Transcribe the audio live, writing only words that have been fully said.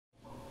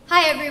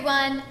Hi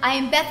everyone, I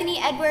am Bethany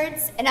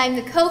Edwards and I'm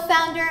the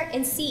co-founder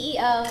and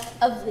CEO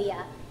of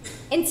LIA.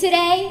 And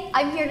today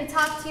I'm here to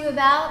talk to you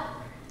about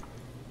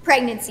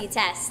pregnancy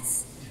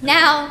tests.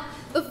 Now,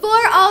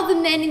 before all the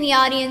men in the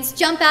audience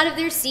jump out of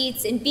their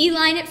seats and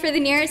beeline it for the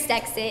nearest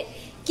exit,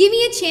 give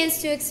me a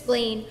chance to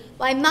explain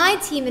why my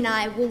team and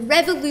I will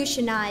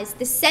revolutionize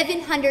the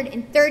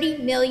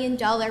 $730 million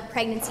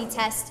pregnancy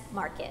test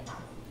market.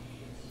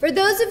 For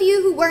those of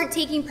you who weren't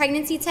taking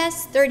pregnancy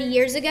tests 30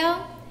 years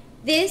ago,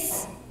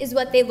 this is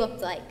what they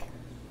looked like.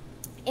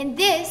 And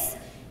this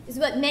is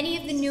what many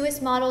of the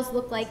newest models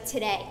look like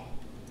today.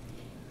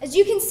 As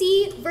you can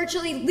see,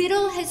 virtually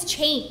little has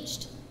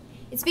changed.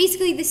 It's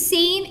basically the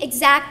same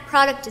exact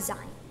product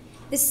design,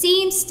 the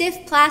same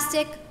stiff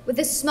plastic with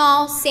a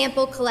small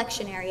sample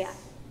collection area.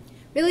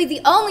 Really, the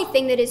only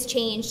thing that has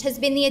changed has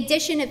been the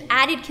addition of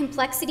added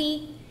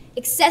complexity,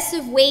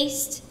 excessive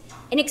waste,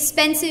 and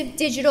expensive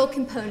digital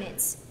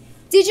components.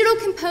 Digital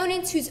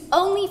components whose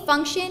only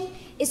function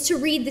is to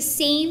read the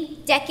same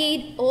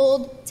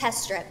decade-old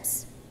test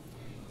strips.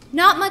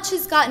 Not much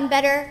has gotten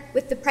better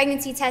with the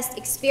pregnancy test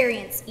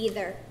experience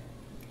either.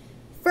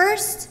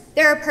 First,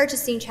 there are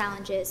purchasing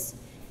challenges,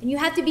 and you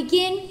have to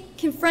begin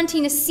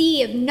confronting a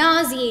sea of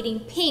nauseating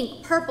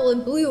pink, purple,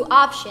 and blue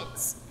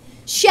options.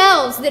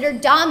 Shelves that are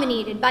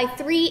dominated by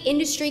 3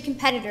 industry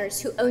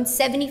competitors who own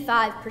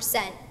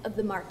 75% of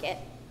the market.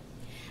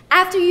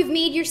 After you've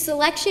made your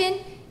selection,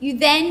 you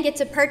then get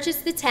to purchase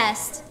the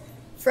test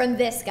from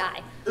this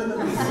guy,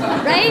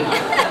 right?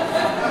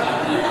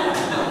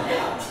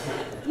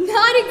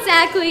 Not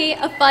exactly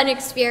a fun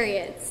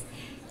experience.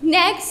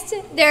 Next,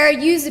 there are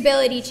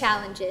usability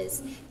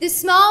challenges. The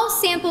small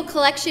sample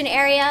collection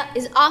area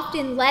is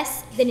often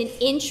less than an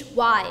inch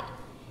wide.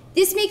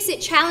 This makes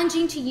it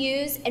challenging to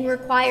use and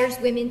requires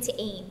women to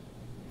aim.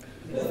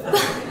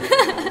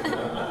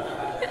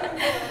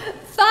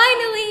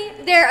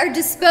 Finally, there are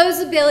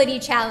disposability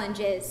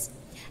challenges.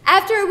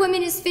 After a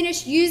woman is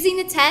finished using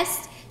the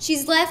test,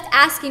 she's left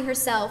asking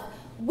herself,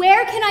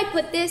 where can I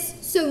put this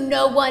so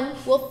no one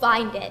will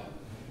find it?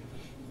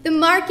 The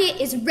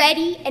market is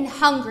ready and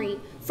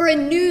hungry for a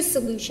new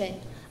solution,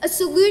 a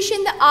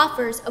solution that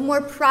offers a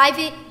more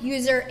private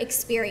user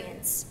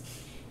experience.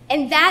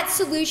 And that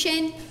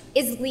solution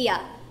is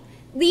LIA.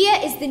 LIA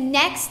is the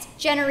next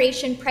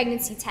generation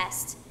pregnancy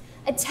test,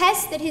 a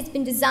test that has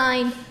been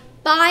designed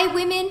by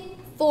women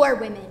for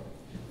women,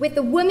 with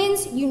the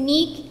woman's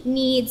unique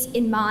needs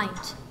in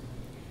mind.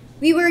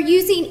 We were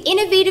using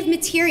innovative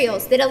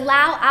materials that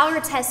allow our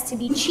test to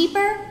be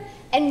cheaper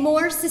and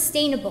more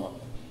sustainable.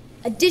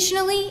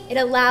 Additionally, it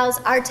allows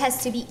our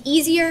test to be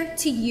easier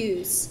to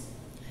use.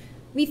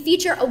 We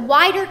feature a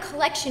wider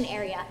collection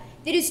area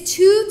that is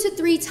 2 to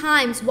 3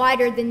 times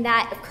wider than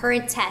that of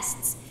current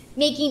tests,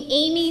 making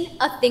aiming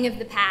a thing of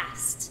the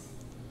past.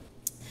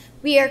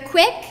 We are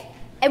quick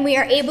and we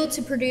are able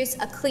to produce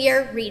a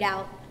clear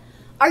readout.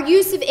 Our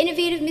use of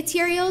innovative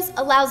materials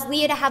allows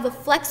LIA to have a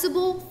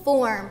flexible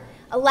form,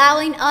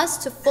 allowing us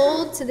to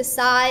fold to the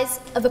size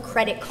of a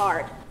credit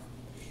card.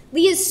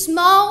 LIA's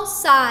small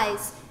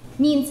size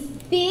means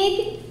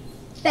big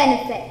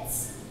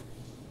benefits.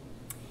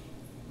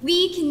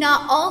 We can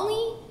not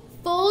only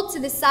fold to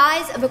the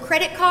size of a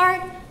credit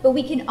card, but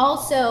we can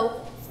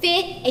also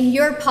fit in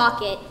your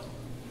pocket.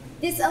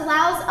 This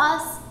allows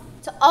us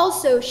to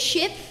also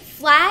ship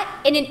flat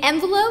in an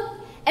envelope,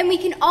 and we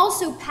can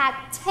also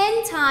pack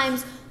 10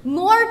 times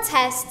more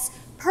tests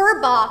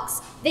per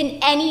box than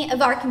any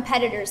of our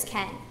competitors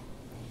can.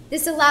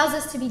 This allows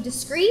us to be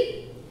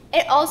discreet.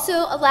 It also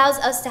allows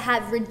us to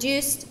have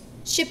reduced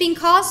shipping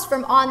costs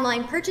from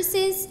online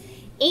purchases,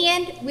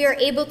 and we are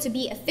able to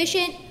be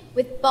efficient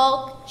with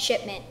bulk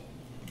shipment.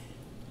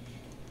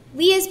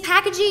 LIA's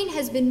packaging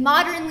has been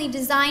modernly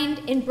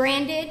designed and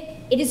branded.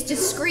 It is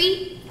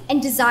discreet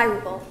and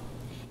desirable.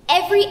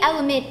 Every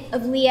element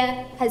of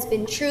LIA has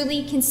been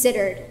truly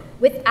considered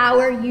with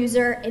our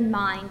user in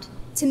mind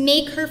to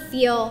make her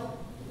feel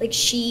like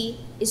she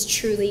is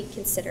truly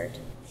considered.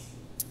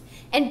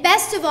 And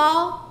best of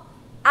all,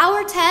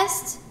 our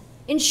test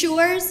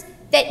ensures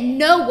that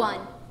no one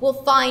will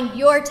find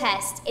your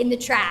test in the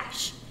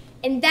trash.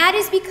 And that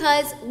is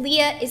because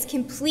LIA is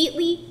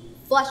completely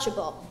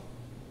flushable.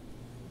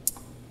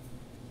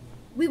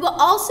 We will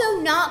also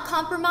not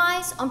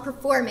compromise on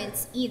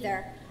performance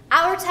either.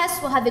 Our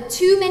test will have a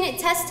 2-minute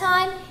test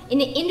time and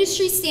an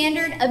industry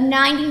standard of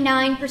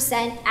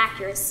 99%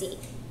 accuracy.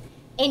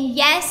 And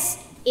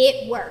yes,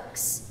 it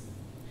works.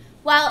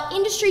 While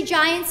industry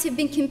giants have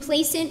been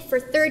complacent for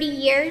 30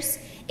 years,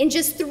 in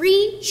just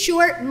 3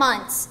 short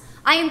months,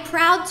 I am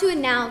proud to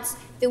announce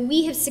that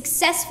we have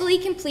successfully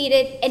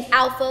completed an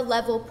alpha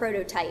level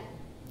prototype.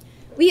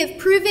 We have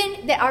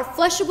proven that our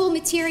flushable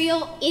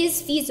material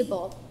is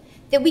feasible,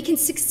 that we can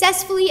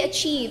successfully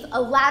achieve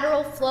a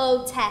lateral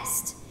flow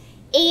test,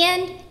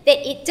 and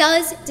that it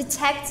does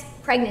detect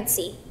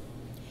pregnancy.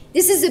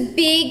 This is a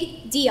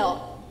big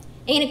deal,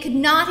 and it could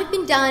not have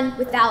been done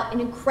without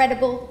an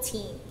incredible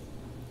team.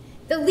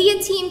 The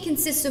Lia Team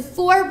consists of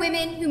 4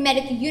 women who met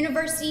at the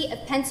University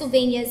of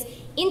Pennsylvania's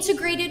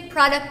Integrated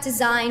Product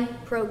Design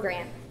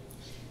program.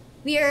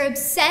 We are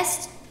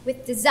obsessed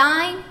with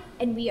design,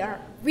 and we are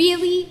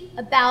really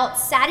about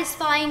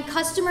satisfying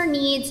customer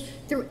needs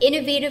through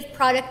innovative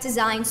product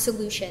design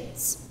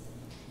solutions.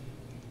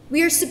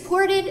 We are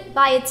supported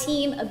by a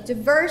team of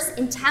diverse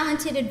and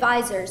talented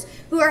advisors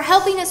who are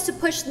helping us to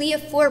push Lia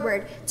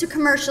forward to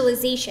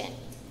commercialization.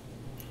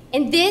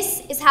 And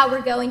this is how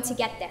we're going to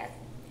get there.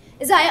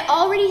 As I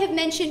already have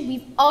mentioned,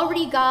 we've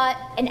already got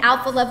an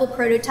alpha level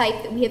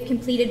prototype that we have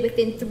completed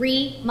within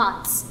 3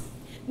 months.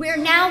 We are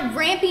now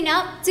ramping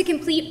up to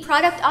complete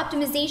product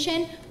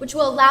optimization, which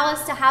will allow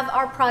us to have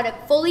our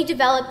product fully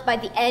developed by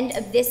the end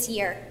of this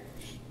year.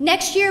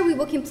 Next year, we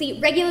will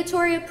complete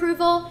regulatory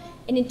approval,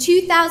 and in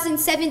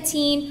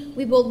 2017,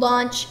 we will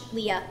launch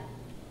Lia.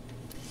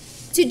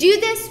 To do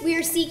this, we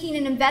are seeking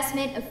an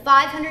investment of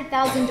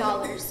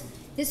 $500,000.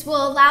 This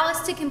will allow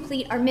us to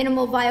complete our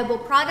minimal viable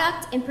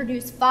product and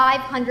produce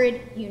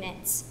 500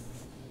 units.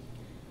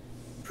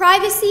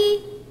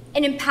 Privacy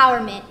and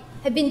empowerment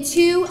have been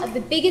two of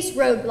the biggest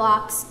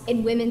roadblocks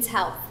in women's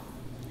health.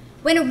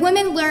 When a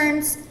woman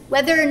learns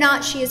whether or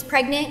not she is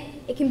pregnant,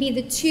 it can be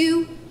the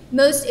 2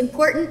 most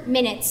important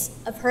minutes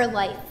of her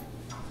life.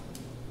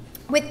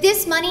 With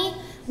this money,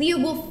 Lia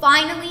will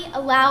finally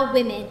allow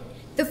women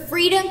the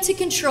freedom to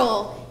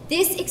control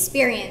this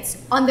experience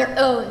on their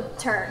own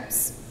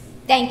terms.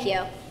 Thank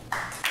you.